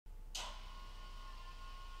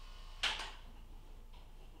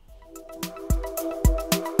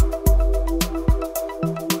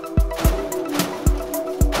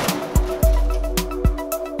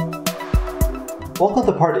Welcome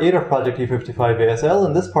to part 8 of Project E55 ASL,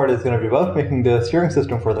 and this part is going to be about making the steering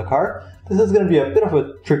system for the car. This is going to be a bit of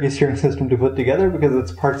a tricky steering system to put together because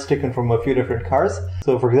it's parts taken from a few different cars.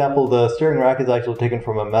 So for example, the steering rack is actually taken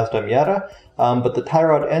from a Mazda Miata, but the tie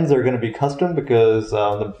rod ends are going to be custom because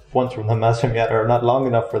the ones from the Mazda Miata are not long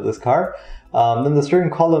enough for this car. Then the steering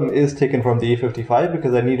column is taken from the E55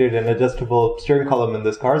 because I needed an adjustable steering column in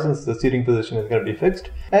this car since the seating position is going to be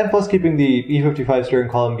fixed. And plus keeping the E55 steering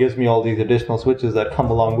column gives me all these additional switches that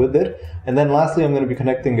come along with it. And then lastly, I'm going to be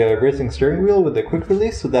connecting a racing steering wheel with a quick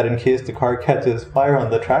release so that in case the car catches fire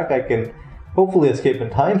on the track, I can hopefully escape in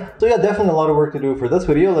time. So yeah, definitely a lot of work to do for this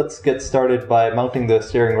video. Let's get started by mounting the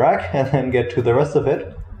steering rack and then get to the rest of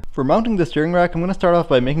it. For mounting the steering rack, I'm going to start off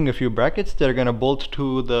by making a few brackets that are going to bolt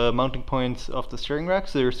to the mounting points of the steering rack.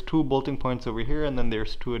 So there's 2 bolting points over here, and then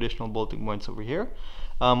there's 2 additional bolting points over here.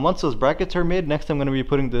 Once those brackets are made, next I'm going to be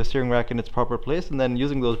putting the steering rack in its proper place, and then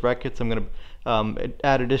using those brackets I'm going to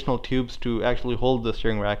add additional tubes to actually hold the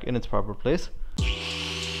steering rack in its proper place.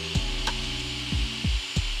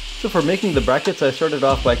 So for making the brackets, I started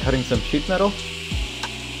off by cutting some sheet metal.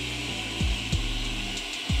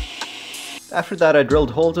 After that, I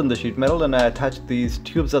drilled holes in the sheet metal and I attached these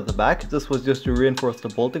tubes at the back. This was just to reinforce the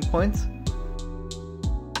bolting points.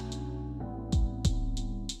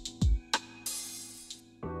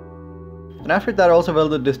 And after that, I also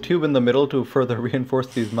welded this tube in the middle to further reinforce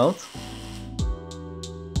these mounts.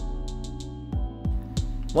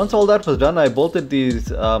 Once all that was done, I bolted these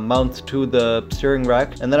mounts to the steering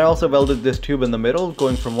rack, and then I also welded this tube in the middle,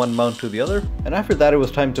 going from one mount to the other. And after that, it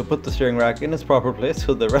was time to put the steering rack in its proper place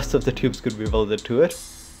so the rest of the tubes could be welded to it.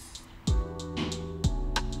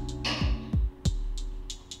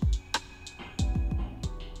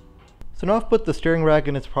 So now I've put the steering rack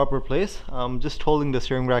in its proper place. I'm just holding the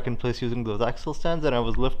steering rack in place using those axle stands, and I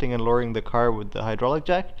was lifting and lowering the car with the hydraulic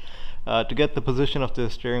jack. To get the position of the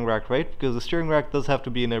steering rack right, because the steering rack does have to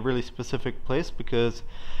be in a really specific place, because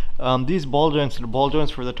these ball joints, the ball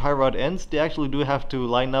joints for the tie rod ends, they actually do have to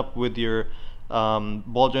line up with your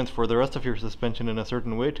ball joints for the rest of your suspension in a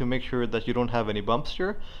certain way to make sure that you don't have any bump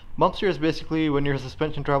steer. Bump steer is basically when your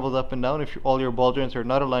suspension travels up and down. If all your ball joints are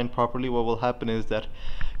not aligned properly, what will happen is that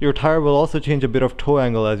your tire will also change a bit of toe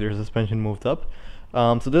angle as your suspension moves up.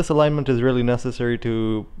 So this alignment is really necessary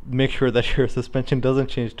to make sure that your suspension doesn't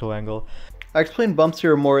change toe angle. I explained bump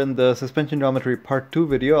steer more in the suspension geometry part 2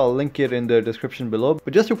 video. I'll link it in the description below.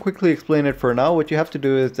 But just to quickly explain it for now, what you have to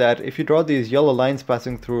do is that if you draw these yellow lines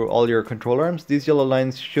passing through all your control arms, these yellow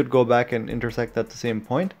lines should go back and intersect at the same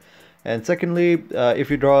point. And secondly, if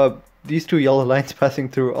you draw these 2 yellow lines passing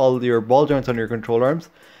through all your ball joints on your control arms,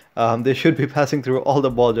 they should be passing through all the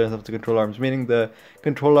ball joints of the control arms, meaning the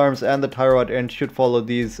control arms and the tie rod end should follow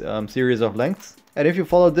these series of lengths. And if you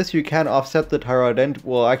follow this, you can offset the tie rod end.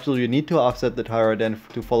 Well, actually you need to offset the tie rod end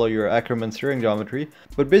to follow your Ackermann steering geometry.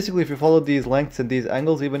 But basically if you follow these lengths and these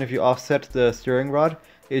angles, even if you offset the steering rod,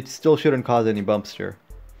 it still shouldn't cause any bump steer.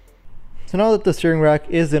 So now that the steering rack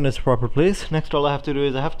is in its proper place, next all I have to do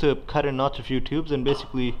is I have to cut and notch a few tubes and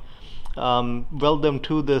basically weld them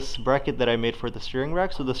to this bracket that I made for the steering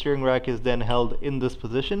rack, so the steering rack is then held in this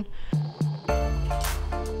position.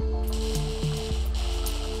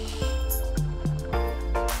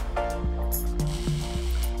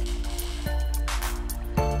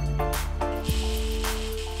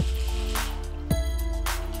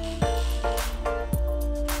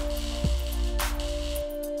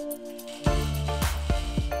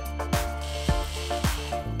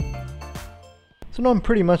 So now I'm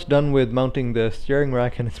pretty much done with mounting the steering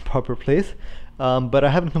rack in its proper place, but I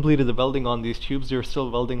haven't completed the welding on these tubes. There's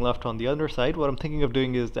still welding left on the underside. What I'm thinking of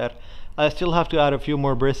doing is that I still have to add a few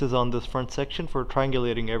more braces on this front section for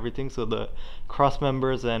triangulating everything, so the cross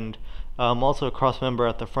members and also a cross member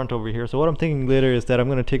at the front over here. So what I'm thinking later is that I'm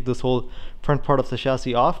going to take this whole front part of the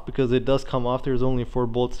chassis off, because it does come off. There's only 4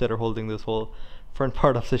 bolts that are holding this whole front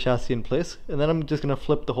part of the chassis in place, and then I'm just going to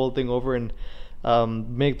flip the whole thing over and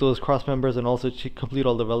make those cross members and also complete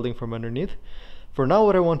all the welding from underneath. For now,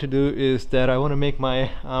 what I want to do is that I want to make my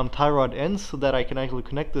tie rod ends so that I can actually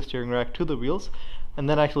connect the steering rack to the wheels and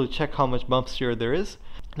then actually check how much bump steer there is.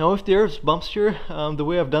 Now if there's bump steer, the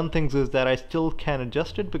way I've done things is that I still can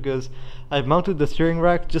adjust it, because I've mounted the steering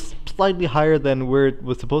rack just slightly higher than where it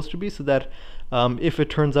was supposed to be, so that if it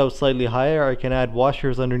turns out slightly higher, I can add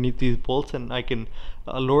washers underneath these bolts and I can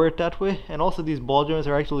lower it that way. And also these ball joints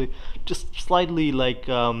are actually just slightly like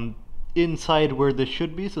inside where they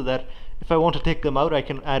should be, so that if I want to take them out, I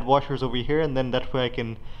can add washers over here, and then that way I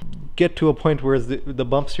can get to a point where the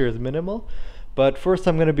bump steer is minimal. But first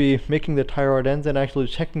I'm going to be making the tie rod ends and actually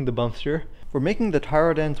checking the bump steer. For making the tie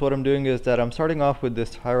rod ends, what I'm doing is that I'm starting off with this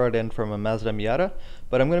tie rod end from a Mazda Miata,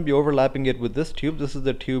 but I'm going to be overlapping it with this tube. This is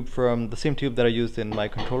the tube from the same tube that I used in my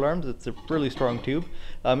control arms. It's a really strong tube.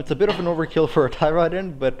 It's a bit of an overkill for a tie rod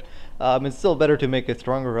end, but it's still better to make it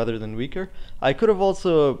stronger rather than weaker. I could have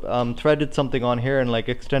also threaded something on here and like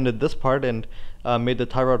extended this part and made the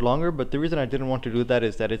tie rod longer, but the reason I didn't want to do that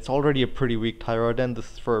is that it's already a pretty weak tie rod end.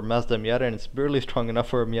 This is for Mazda Miata and it's barely strong enough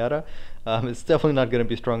for a Miata. It's definitely not going to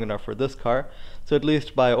be strong enough for this car. So at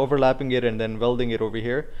least by overlapping it and then welding it over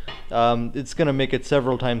here, it's going to make it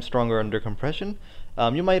several times stronger under compression.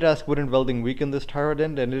 You might ask, wouldn't welding weaken this tie rod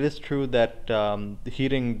end? And it is true that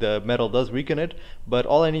heating the metal does weaken it, but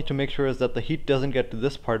all I need to make sure is that the heat doesn't get to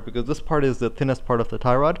this part, because this part is the thinnest part of the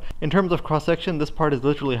tie rod. In terms of cross section, this part is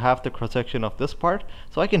literally half the cross section of this part,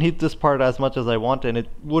 so I can heat this part as much as I want and it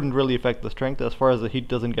wouldn't really affect the strength as far as the heat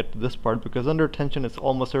doesn't get to this part, because under tension it's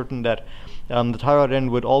almost certain that the tie rod end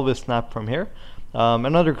would always snap from here.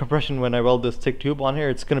 And under compression, when I weld this thick tube on here,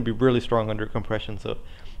 it's going to be really strong under compression, so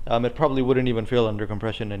it probably wouldn't even feel under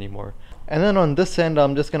compression anymore. And then on this end,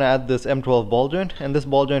 I'm just going to add this M12 ball joint, and this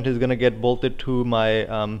ball joint is going to get bolted to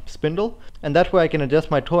my spindle, and that way I can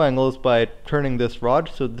adjust my toe angles by turning this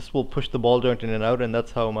rod, so this will push the ball joint in and out, and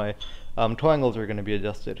that's how my toe angles are going to be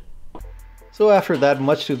adjusted. So after that,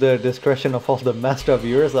 much to the discretion of all the Mazda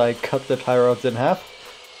viewers, I cut the tie rods in half.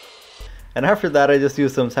 And after that, I just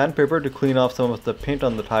used some sandpaper to clean off some of the paint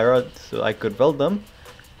on the tie rod so I could weld them.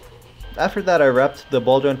 After that, I wrapped the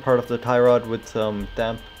ball joint part of the tie rod with some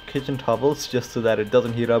damp kitchen towels just so that it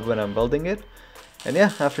doesn't heat up when I'm welding it. And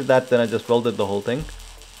yeah, after that, then I just welded the whole thing.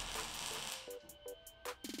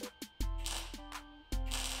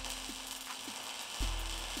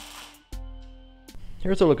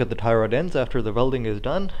 Here's a look at the tie rod ends after the welding is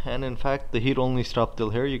done, and in fact the heat only stopped till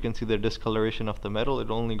here. You can see the discoloration of the metal, it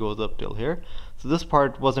only goes up till here. So this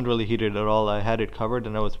part wasn't really heated at all. I had it covered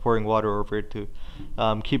and I was pouring water over it to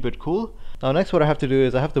keep it cool. Now next what I have to do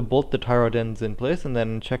is I have to bolt the tie rod ends in place and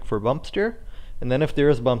then check for bump steer. And then if there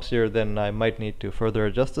is bump steer, then I might need to further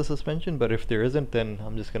adjust the suspension, but if there isn't, then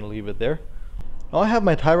I'm just going to leave it there. Now I have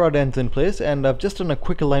my tie rod ends in place, and I've just done a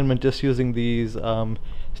quick alignment just using these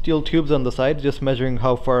steel tubes on the side, just measuring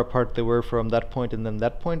how far apart they were from that point and then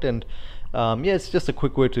that point. And yeah, it's just a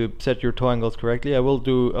quick way to set your toe angles correctly. I will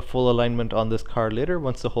do a full alignment on this car later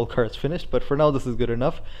once the whole car is finished, but for now this is good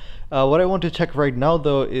enough. What I want to check right now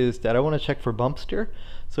though is that I want to check for bump steer.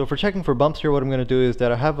 So for checking for bump steer, what I'm going to do is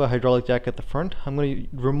that I have a hydraulic jack at the front. I'm going to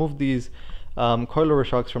remove these coilover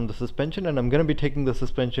shocks from the suspension, and I'm going to be taking the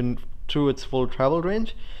suspension through its full travel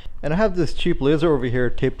range. And I have this cheap laser over here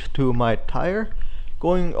taped to my tire,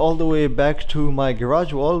 going all the way back to my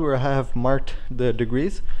garage wall where I have marked the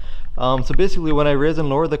degrees. So basically when I raise and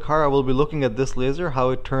lower the car, I will be looking at this laser, how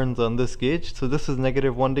it turns on this gauge. So this is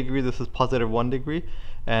 -1 degree, this is +1 degree,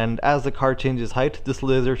 and as the car changes height, this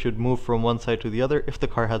laser should move from one side to the other if the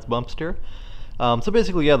car has bump steer. So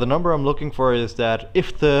basically, yeah, the number I'm looking for is that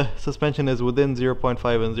if the suspension is within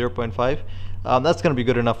 0.5 and 0.5, that's going to be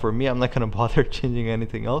good enough for me. I'm not going to bother changing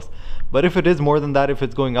anything else. But if it is more than that, if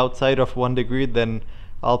it's going outside of 1 degree, then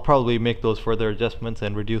I'll probably make those further adjustments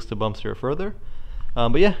and reduce the bump steer further.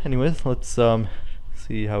 But yeah, anyways, let's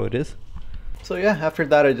see how it is. So yeah, after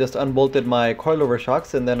that I just unbolted my coilover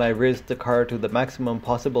shocks and then I raised the car to the maximum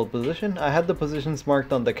possible position. I had the positions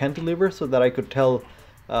marked on the cantilever so that I could tell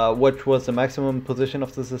which was the maximum position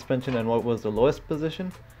of the suspension and what was the lowest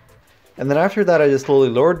position. And then after that I just slowly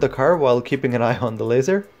lowered the car while keeping an eye on the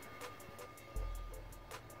laser.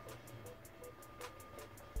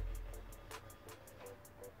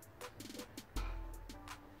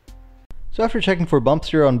 So after checking for bump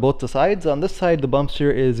steer on both the sides, on this side the bump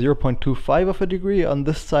steer is 0.25 of a degree, on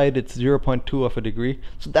this side it's 0.2 of a degree.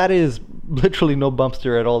 So that is literally no bump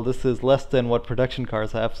steer at all. This is less than what production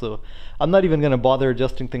cars have, so I'm not even going to bother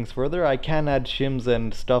adjusting things further. I can add shims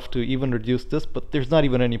and stuff to even reduce this, but there's not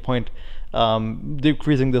even any point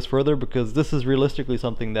decreasing this further because this is realistically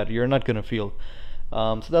something that you're not going to feel.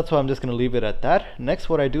 So that's why I'm just going to leave it at that. Next,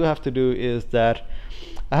 what I do have to do is that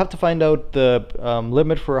I have to find out the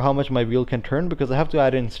limit for how much my wheel can turn, because I have to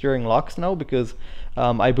add in steering locks now, because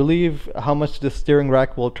I believe how much the steering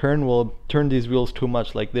rack will turn these wheels too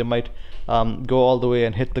much. Like they might go all the way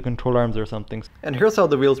and hit the control arms or something. And here's how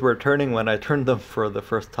the wheels were turning when I turned them for the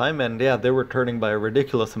first time, and yeah, they were turning by a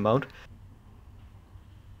ridiculous amount.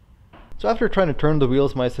 So after trying to turn the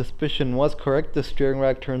wheels, my suspicion was correct. The steering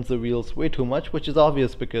rack turns the wheels way too much, which is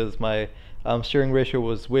obvious because my steering ratio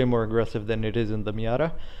was way more aggressive than it is in the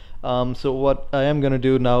Miata. So what I am going to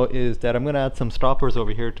do now is that I'm going to add some stoppers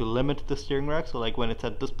over here to limit the steering rack. So like when it's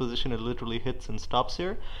at this position, it literally hits and stops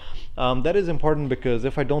here. That is important because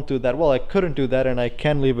if I don't do that, well, I couldn't do that, and I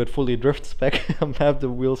can leave it fully drift spec, have the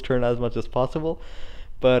wheels turn as much as possible.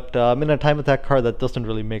 But in a time attack car, that doesn't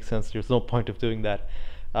really make sense. There's no point of doing that.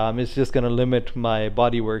 It's just going to limit my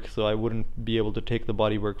body work, so I wouldn't be able to take the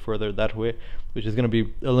body work further that way, which is going to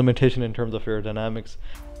be a limitation in terms of aerodynamics.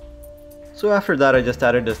 So after that, I just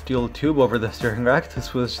added a steel tube over the steering rack.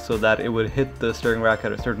 This was so that it would hit the steering rack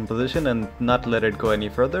at a certain position and not let it go any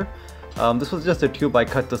further. This was just a tube I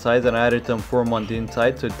cut to size, and I added some foam on the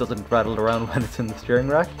inside so it doesn't rattle around when it's in the steering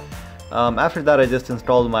rack. After that, I just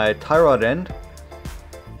installed my tie rod end.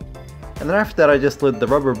 And then after that, I just slid the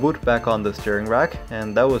rubber boot back on the steering rack,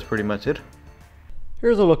 and that was pretty much it.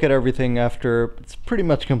 Here's a look at everything after it's pretty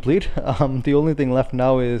much complete. The only thing left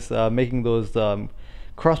now is making those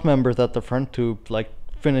cross members at the front to like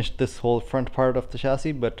finish this whole front part of the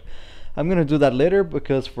chassis, but I'm gonna do that later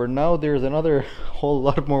because for now there's another whole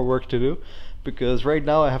lot more work to do, because right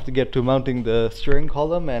now I have to get to mounting the steering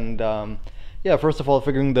column and yeah, first of all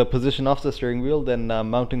figuring the position of the steering wheel, then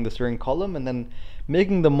mounting the steering column, and then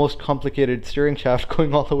making the most complicated steering shaft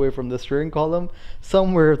going all the way from the steering column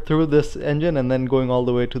somewhere through this engine and then going all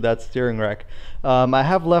the way to that steering rack. I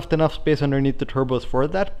have left enough space underneath the turbos for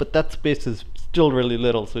that, but that space is still really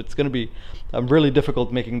little, so it's going to be really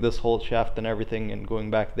difficult making this whole shaft and everything and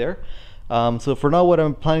going back there. So for now, what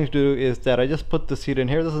I'm planning to do is that I just put the seat in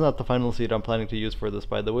here. This is not the final seat I'm planning to use for this,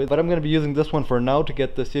 by the way, but I'm going to be using this one for now to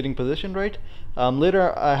get the seating position right.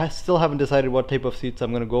 Later, I still haven't decided what type of seats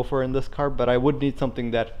I'm going to go for in this car, but I would need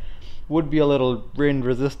something that would be a little rain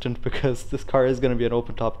resistant because this car is going to be an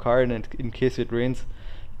open top car, and in case it rains,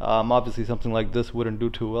 obviously something like this wouldn't do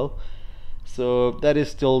too well. So that is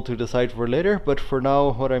still to decide for later, but for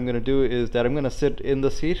now what I'm going to do is that I'm going to sit in the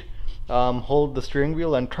seat, hold the steering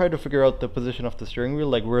wheel, and try to figure out the position of the steering wheel,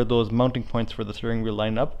 like where those mounting points for the steering wheel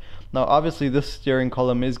line up. Now obviously this steering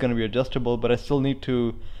column is going to be adjustable, but I still need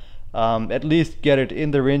to at least get it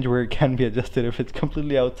in the range where it can be adjusted. If it's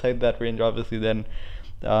completely outside that range, obviously then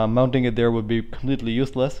mounting it there would be completely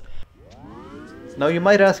useless. Now you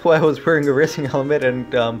might ask why I was wearing a racing helmet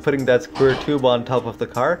and putting that square tube on top of the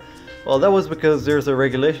car. Well, that was because there's a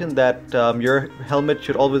regulation that your helmet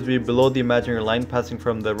should always be below the imaginary line passing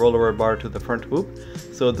from the rollover bar to the front hoop.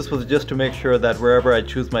 So this was just to make sure that wherever I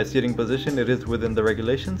choose my seating position, it is within the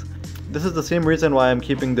regulations. This is the same reason why I'm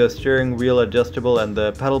keeping the steering wheel adjustable and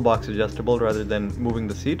the pedal box adjustable rather than moving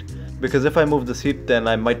the seat, because if I move the seat, then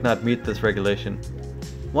I might not meet this regulation.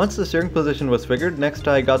 Once the steering position was figured, next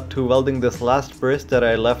I got to welding this last brace that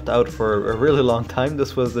I left out for a really long time.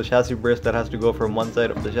 This was the chassis brace that has to go from one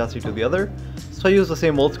side of the chassis to the other. So I used the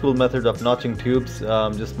same old school method of notching tubes,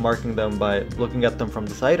 just marking them by looking at them from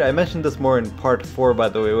the side. I mentioned this more in part 4, by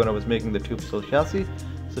the way, when I was making the tube steel chassis.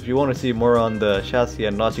 So if you want to see more on the chassis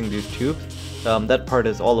and notching these tubes, that part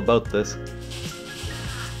is all about this.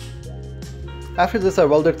 After this, I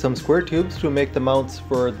welded some square tubes to make the mounts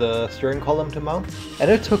for the steering column to mount, and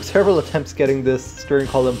it took several attempts getting this steering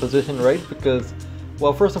column position right because,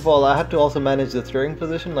 well, first of all, I had to also manage the steering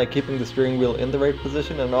position, like keeping the steering wheel in the right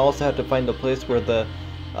position, and I also had to find a place where the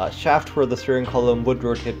shaft for the steering column would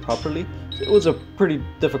rotate properly. So it was a pretty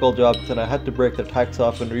difficult job, and I had to break the tacks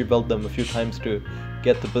off and rebuild them a few times to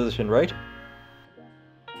get the position right.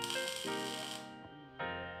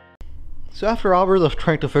 So after hours of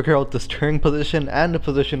trying to figure out the steering position and the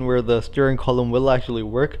position where the steering column will actually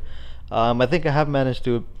work, I think I have managed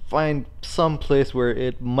to find some place where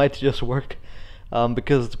it might just work.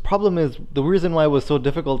 Because the problem is, the reason why it was so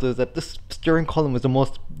difficult is that this steering column is the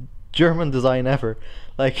most German design ever.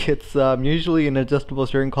 Like, it's usually in adjustable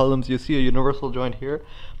steering columns you see a universal joint here,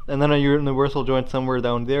 and then a universal joint somewhere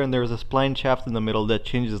down there, and there's a spline shaft in the middle that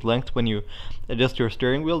changes length when you adjust your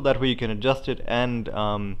steering wheel. That way you can adjust it and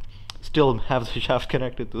still have the shaft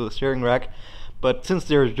connected to the steering rack. But since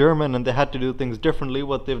they're German and they had to do things differently,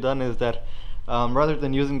 what they've done is that rather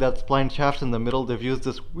than using that spline shaft in the middle, they've used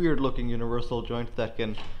this weird looking universal joint that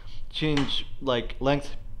can change like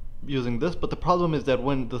length using this. But the problem is that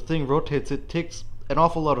when the thing rotates, it takes an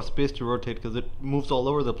awful lot of space to rotate because it moves all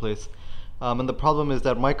over the place. And the problem is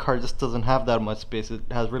that my car just doesn't have that much space. It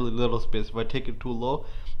has really little space. If I take it too low,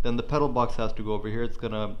 then the pedal box has to go over here. It's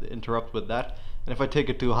gonna interrupt with that. And if I take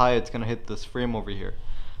it too high, it's gonna hit this frame over here.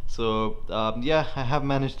 So yeah, I have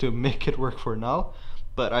managed to make it work for now,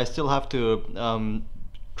 but I still have to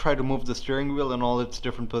try to move the steering wheel in all its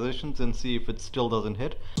different positions and see if it still doesn't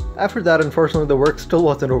hit. After that, unfortunately, the work still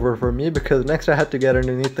wasn't over for me, because next I had to get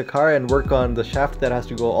underneath the car and work on the shaft that has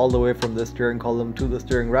to go all the way from the steering column to the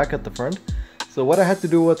steering rack at the front. So what I had to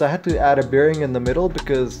do was I had to add a bearing in the middle,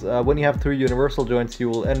 because when you have 3 universal joints you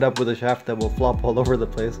will end up with a shaft that will flop all over the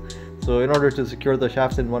place. So in order to secure the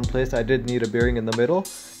shafts in one place, I did need a bearing in the middle.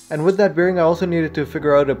 And with that bearing I also needed to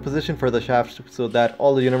figure out a position for the shafts so that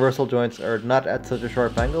all the universal joints are not at such a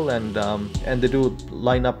sharp angle, and they do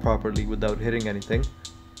line up properly without hitting anything.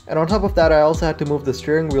 And on top of that, I also had to move the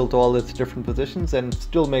steering wheel to all its different positions and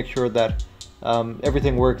still make sure that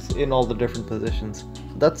everything works in all the different positions.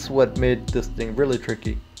 That's what made this thing really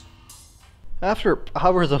tricky. After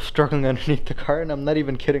hours of struggling underneath the car, and I'm not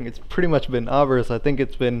even kidding, it's pretty much been hours. I think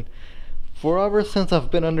it's been 4 hours since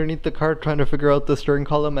I've been underneath the car trying to figure out the steering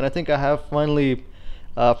column, and I think I have finally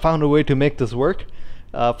found a way to make this work.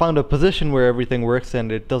 Found a position where everything works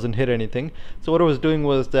and it doesn't hit anything. So what I was doing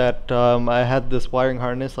was that I had this wiring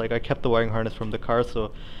harness, like I kept the wiring harness from the car,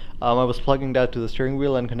 so I was plugging that to the steering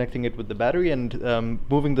wheel and connecting it with the battery, and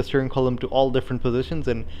moving the steering column to all different positions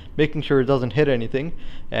and making sure it doesn't hit anything.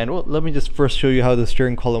 And well, let me just first show you how the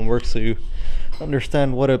steering column works so you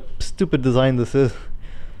understand what a stupid design this is.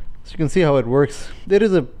 So you can see how it works. It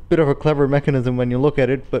is a bit of a clever mechanism when you look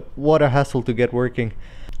at it, but what a hassle to get working.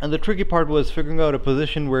 And the tricky part was figuring out a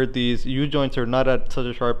position where these U-joints are not at such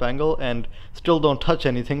a sharp angle and still don't touch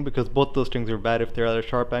anything, because both those things are bad. If they're at a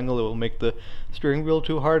sharp angle, it will make the steering wheel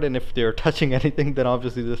too hard, and if they're touching anything, then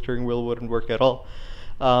obviously the steering wheel wouldn't work at all.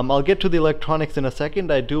 I'll get to the electronics in a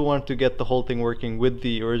second. I do want to get the whole thing working with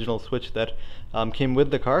the original switch that came with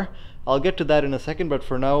the car. I'll get to that in a second, but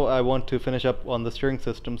for now I want to finish up on the steering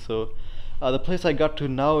system. So the place I got to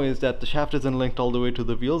now is that the shaft isn't linked all the way to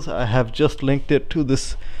the wheels. I have just linked it to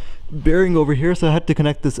this bearing over here, so I had to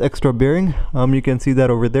connect this extra bearing. You can see that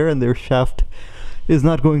over there, and their shaft is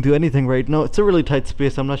not going to anything right now. It's a really tight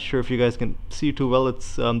space. I'm not sure if you guys can see too well.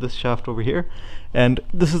 It's this shaft over here, and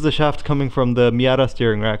this is the shaft coming from the Miata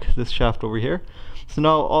steering rack, this shaft over here. So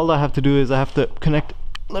now all I have to do is I have to connect.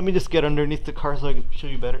 Let me just get underneath the car so I can show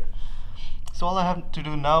you better. So all I have to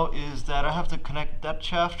do now is that I have to connect that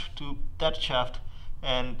shaft to that shaft,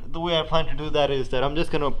 and the way I plan to do that is that I'm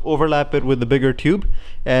just going to overlap it with the bigger tube,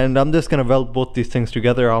 and I'm just going to weld both these things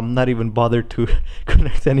together. I'm not even bothered to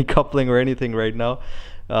connect any coupling or anything right now.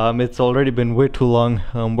 It's already been way too long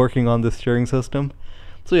working on this steering system.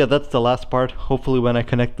 So yeah, that's the last part. Hopefully when I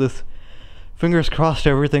connect this, fingers crossed,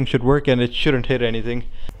 everything should work and it shouldn't hit anything.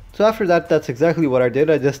 So after that, that's exactly what I did.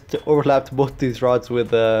 I just overlapped both these rods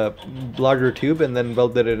with a larger tube and then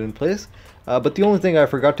welded it in place. But the only thing I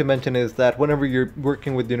forgot to mention is that whenever you're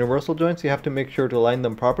working with universal joints, you have to make sure to align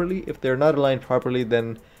them properly. If they're not aligned properly,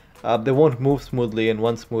 then they won't move smoothly in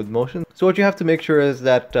one smooth motion. So what you have to make sure is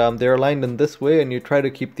that they're aligned in this way, and you try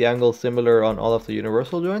to keep the angle similar on all of the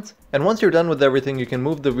universal joints. And once you're done with everything, you can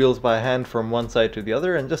move the wheels by hand from one side to the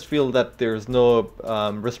other and just feel that there's no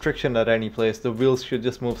restriction at any place. The wheels should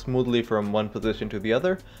just move smoothly from one position to the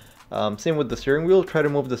other. Same with the steering wheel. Try to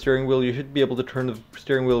move the steering wheel. You should be able to turn the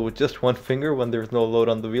steering wheel with just one finger when there's no load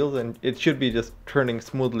on the wheels, and it should be just turning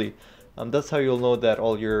smoothly. That's how you'll know that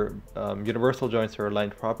all your universal joints are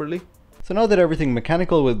aligned properly. So now that everything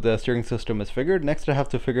mechanical with the steering system is figured, next I have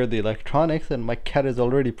to figure the electronics, and my cat is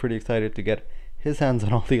already pretty excited to get his hands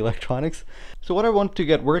on all the electronics. So what I want to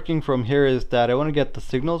get working from here is that I want to get the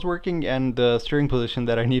signals working and the steering position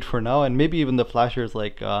that I need for now, and maybe even the flashers,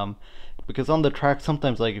 like because on the track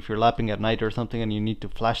sometimes, like if you're lapping at night or something and you need to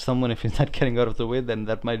flash someone if he's not getting out of the way, then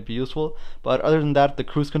that might be useful. But other than that, the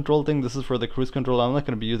cruise control thing, this is for the cruise control. I'm not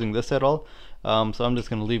going to be using this at all, so I'm just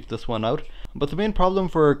going to leave this one out. But the main problem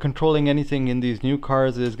for controlling anything in these new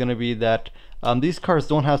cars is going to be that these cars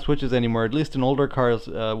don't have switches anymore. At least in older cars,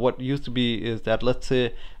 what used to be is that, let's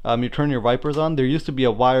say you turn your wipers on, there used to be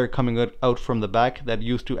a wire coming out from the back that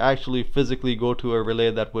used to actually physically go to a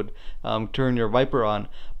relay that would turn your wiper on.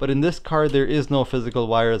 But in this car, there is no physical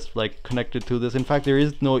wires like connected to this. In fact, there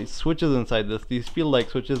is no switches inside this. These feel like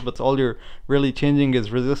switches, but all you're really changing is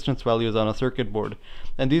resistance values on a circuit board.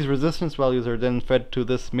 And these resistance values are then fed to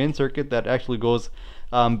this main circuit that actually goes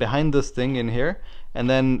behind this thing in here. And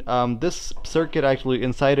then this circuit actually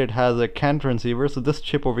inside it has a CAN transceiver. So this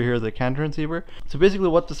chip over here is a CAN transceiver. So basically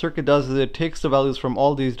what the circuit does is it takes the values from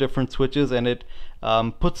all these different switches and it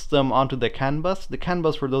puts them onto the CAN bus. The CAN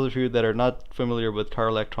bus, for those of you that are not familiar with car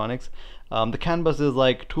electronics, the CAN bus is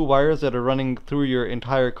like two wires that are running through your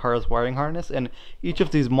entire car's wiring harness, and each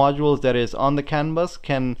of these modules that is on the CAN bus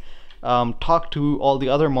can talk to all the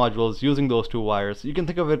other modules using those two wires. You can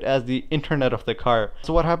think of it as the internet of the car.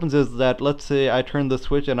 So what happens is that, let's say I turn the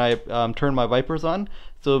switch and I turn my wipers on.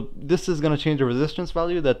 So this is going to change the resistance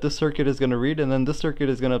value that this circuit is going to read, and then this circuit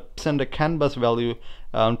is going to send a CAN bus value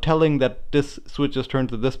telling that this switch is turned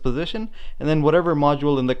to this position, and then whatever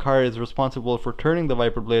module in the car is responsible for turning the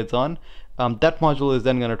wiper blades on, that module is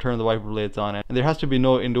then going to turn the wiper blades on, and there has to be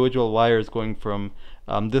no individual wires going from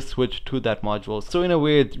this switch to that module. So in a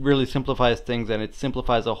way it really simplifies things, and it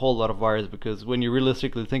simplifies a whole lot of wires, because when you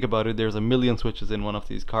realistically think about it, there's a million switches in one of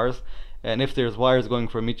these cars, and if there's wires going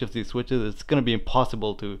from each of these switches, it's going to be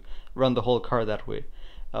impossible to run the whole car that way.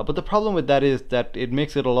 But the problem with that is that it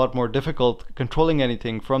makes it a lot more difficult controlling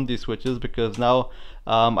anything from these switches, because now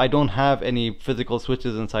I don't have any physical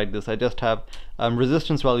switches inside this. I just have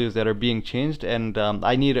resistance values that are being changed, and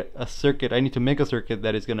I need a circuit. I need to make a circuit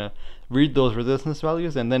that is going to read those resistance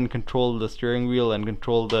values and then control the steering wheel and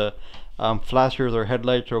control the flashers or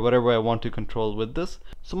headlights or whatever I want to control with this.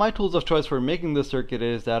 So my tools of choice for making this circuit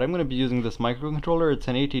is that I'm going to be using this microcontroller. It's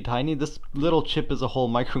an AT-Tiny. This little chip is a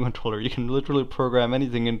whole microcontroller. You can literally program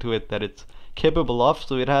anything into it that it's capable of.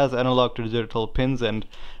 So it has analog to digital pins, and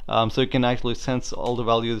so it can actually sense all the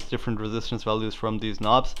values, different resistance values from these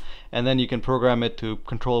knobs, and then you can program it to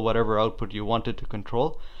control whatever output you want it to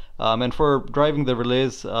control. And for driving the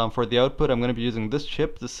relays for the output, I'm going to be using this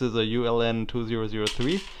chip. This is a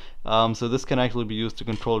ULN2003. So this can actually be used to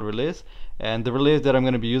control relays, and the relays that I'm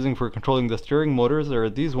going to be using for controlling the steering motors are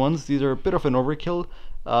these ones. These are a bit of an overkill.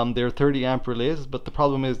 They're 30 amp relays, but the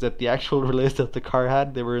problem is that the actual relays that the car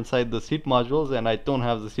had, they were inside the seat modules, and I don't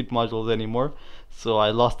have the seat modules anymore, so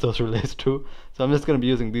I lost those relays too. So I'm just going to be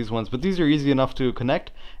using these ones, but these are easy enough to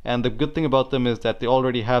connect, and the good thing about them is that they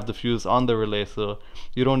already have the fuse on the relay, so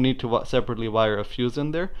you don't need to separately wire a fuse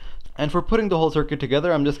in there. And for putting the whole circuit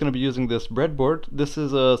together, I'm just going to be using this breadboard. This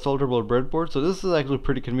is a solderable breadboard, so this is actually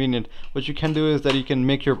pretty convenient. What you can do is that you can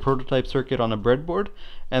make your prototype circuit on a breadboard,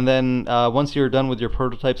 and then once you're done with your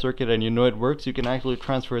prototype circuit and you know it works, you can actually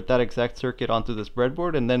transfer that exact circuit onto this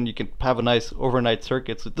breadboard, and then you can have a nice overnight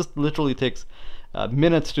circuit. So this literally takes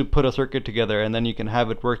minutes to put a circuit together, and then you can have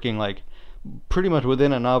it working like pretty much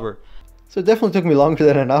within an hour. So it definitely took me longer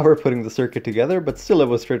than an hour putting the circuit together, but still it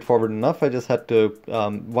was straightforward enough. I just had to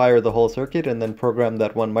wire the whole circuit and then program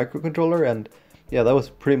that one microcontroller, and yeah, that was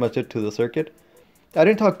pretty much it to the circuit. I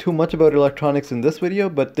didn't talk too much about electronics in this video,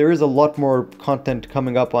 but there is a lot more content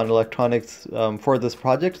coming up on electronics for this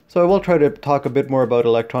project, so I will try to talk a bit more about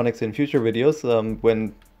electronics in future videos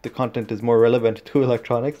when the content is more relevant to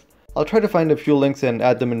electronics. I'll try to find a few links and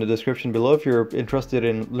add them in the description below if you're interested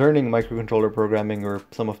in learning microcontroller programming or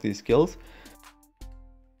some of these skills.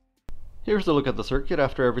 Here's a look at the circuit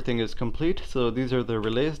after everything is complete. So these are the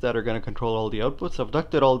relays that are going to control all the outputs. I've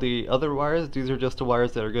ducted all the other wires. These are just the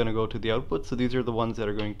wires that are going to go to the output. So these are the ones that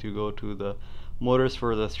are going to go to the motors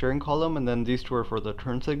for the steering column, and then these two are for the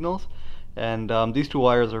turn signals. And these two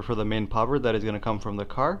wires are for the main power that is going to come from the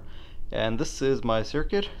car. And this is my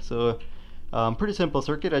circuit. So pretty simple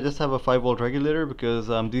circuit. I just have a 5-volt regulator because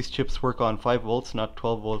these chips work on 5 volts, not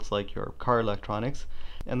 12 volts like your car electronics.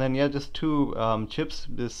 And then yeah, just two chips,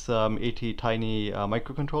 this AT-Tiny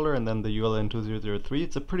microcontroller, and then the ULN2003.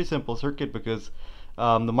 It's a pretty simple circuit because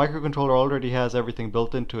the microcontroller already has everything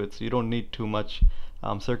built into it, so you don't need too much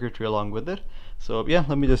circuitry along with it. So yeah,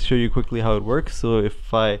 let me just show you quickly how it works. So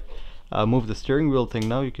if I move the steering wheel thing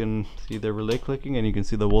now, you can see the relay clicking, and you can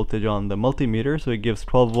see the voltage on the multimeter. So it gives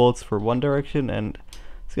 12 volts for one direction, and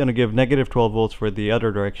it's going to give negative 12 volts for the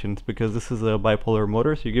other directions, because this is a bipolar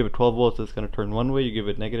motor. So you give it 12 volts, it's going to turn one way. You give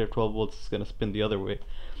it negative 12 volts, it's going to spin the other way.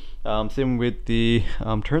 Same with the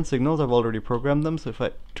turn signals. I've already programmed them. So if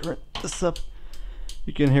I turn this up,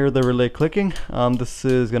 you can hear the relay clicking. This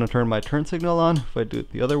is going to turn my turn signal on. If I do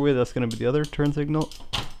it the other way, that's going to be the other turn signal.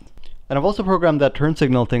 And I've also programmed that turn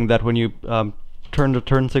signal thing that when you turn the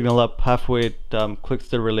turn signal up halfway, it clicks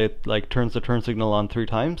the relay, like turns the turn signal on 3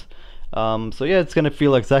 times. So yeah, it's going to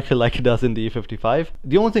feel exactly like it does in the E55.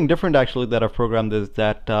 The only thing different actually that I've programmed is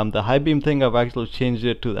that the high beam thing, I've actually changed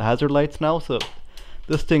it to the hazard lights now. So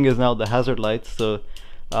this thing is now the hazard lights. So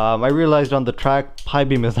I realized on the track high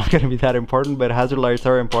beam is not going to be that important, but hazard lights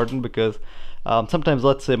are important because sometimes,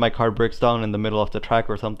 let's say my car breaks down in the middle of the track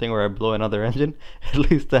or something, or I blow another engine, at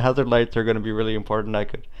least the hazard lights are going to be really important. I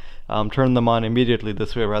could turn them on immediately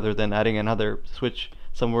this way rather than adding another switch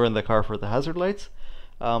somewhere in the car for the hazard lights.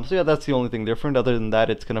 So yeah, that's the only thing different. Other than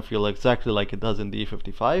that, it's gonna feel exactly like it does in the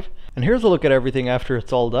E55. And here's a look at everything after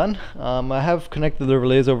it's all done. I have connected the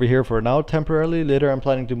relays over here for now temporarily. Later I'm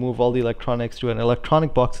planning to move all the electronics to an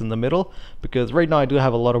electronic box in the middle, because right now I do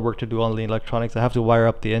have a lot of work to do on the electronics. I have to wire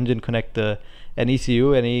up the engine, connect the an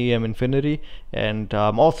ECU, an AEM Infinity, and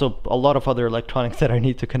also a lot of other electronics that I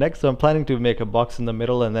need to connect. So I'm planning to make a box in the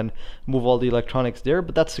middle and then move all the electronics there,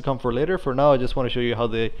 but that's to come for later. For now, I just want to show you how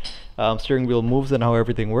the steering wheel moves and how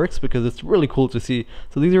everything works, because it's really cool to see.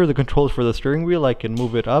 So these are the controls for the steering wheel. I can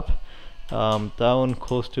move it up, down,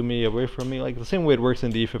 close to me, away from me, like the same way it works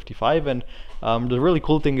in the E55. And the really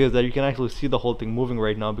cool thing is that you can actually see the whole thing moving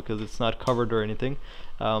right now because it's not covered or anything.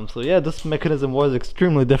 So yeah, this mechanism was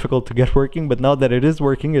extremely difficult to get working, but now that it is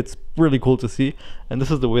working, it's really cool to see. And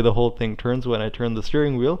this is the way the whole thing turns when I turn the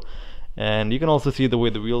steering wheel. And you can also see the way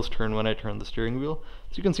the wheels turn when I turn the steering wheel.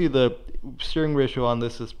 So you can see the steering ratio on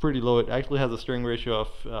this is pretty low. It actually has a steering ratio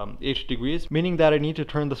of 8 degrees, meaning that I need to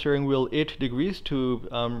turn the steering wheel 8 degrees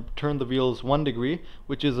to turn the wheels 1 degree,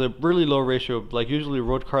 which is a really low ratio. Like usually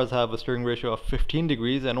road cars have a steering ratio of 15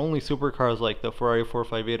 degrees, and only supercars like the Ferrari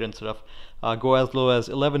 458 and stuff go as low as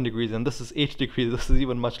 11 degrees, and this is 8 degrees. This is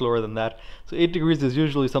even much lower than that. So 8 degrees is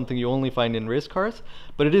usually something you only find in race cars,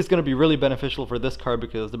 but it is going to be really beneficial for this car,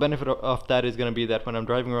 because the benefit of that is going to be that when I'm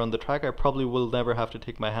driving around the track, I probably will never have to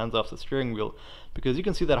take my hands off the steering wheel, because you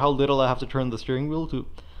can see that how little I have to turn the steering wheel to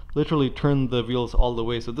literally turn the wheels all the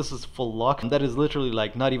way. So this is full lock, and that is literally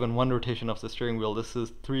like not even one rotation of the steering wheel. This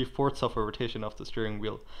is 3/4 of a rotation of the steering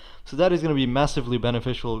wheel. So that is going to be massively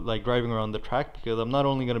beneficial, like driving around the track, because I'm not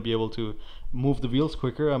only going to be able to move the wheels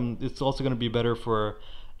quicker, it's also going to be better for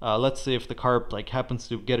let's say if the car like happens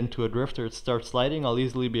to get into a drift or it starts sliding, I'll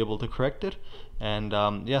easily be able to correct it and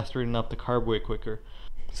yeah, straighten up the car way quicker.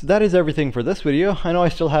 So that is everything for this video. I know I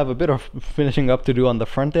still have a bit of finishing up to do on the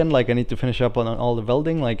front end, like I need to finish up on all the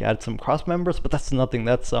welding, like add some cross members, but that's nothing.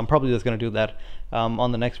 That's probably just going to do that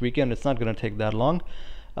on the next weekend. It's not going to take that long.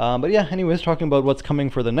 But yeah, anyways, talking about what's coming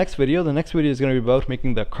for the next video is going to be about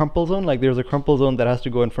making the crumple zone. Like there's a crumple zone that has to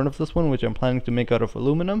go in front of this one, which I'm planning to make out of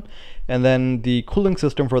aluminum, and then the cooling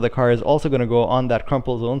system for the car is also going to go on that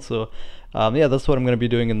crumple zone. So yeah, that's what I'm going to be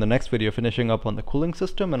doing in the next video, finishing up on the cooling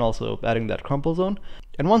system and also adding that crumple zone.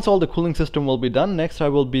 And once all the cooling system will be done, next I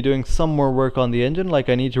will be doing some more work on the engine. Like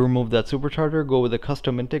I need to remove that supercharger, go with a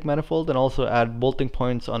custom intake manifold, and also add bolting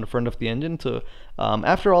points on the front of the engine. So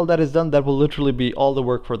after all that is done, that will literally be all the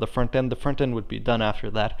work for the front end. The front end would be done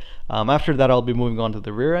after that. After that, I'll be moving on to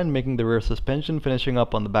the rear end, making the rear suspension, finishing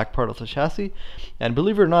up on the back part of the chassis. And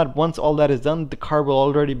believe it or not, once all that is done, the car will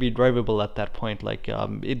already be drivable at that point. Like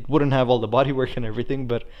it wouldn't have all the bodywork and everything,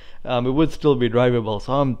 but it would still be drivable.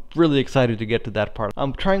 So I'm really excited to get to that part.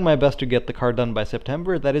 I'm trying my best to get the car done by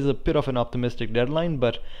September. That is a bit of an optimistic deadline,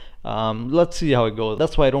 but let's see how it goes.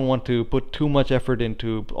 That's why I don't want to put too much effort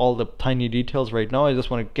into all the tiny details right now. I just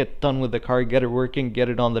want to get done with the car, get it working, get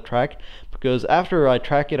it on the track, because after I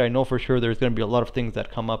track it, I know for sure there's going to be a lot of things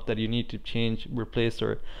that come up that you need to change, replace,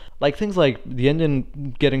 or like things like the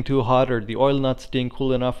engine getting too hot or the oil not staying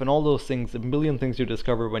cool enough, and all those things, a million things you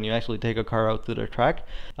discover when you actually take a car out to the track.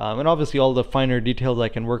 And obviously all the finer details I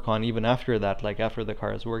can work on even after that, like after the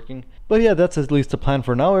car is working. But yeah, that's at least the plan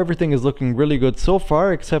for now. Everything is looking really good so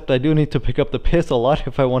far, except I do need to pick up the pace a lot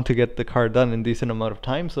if I want to get the car done in a decent amount of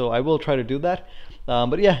time, so I will try to do that.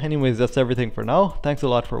 But yeah, anyways, that's everything for now. Thanks a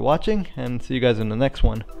lot for watching, and see you guys in the next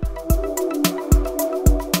one.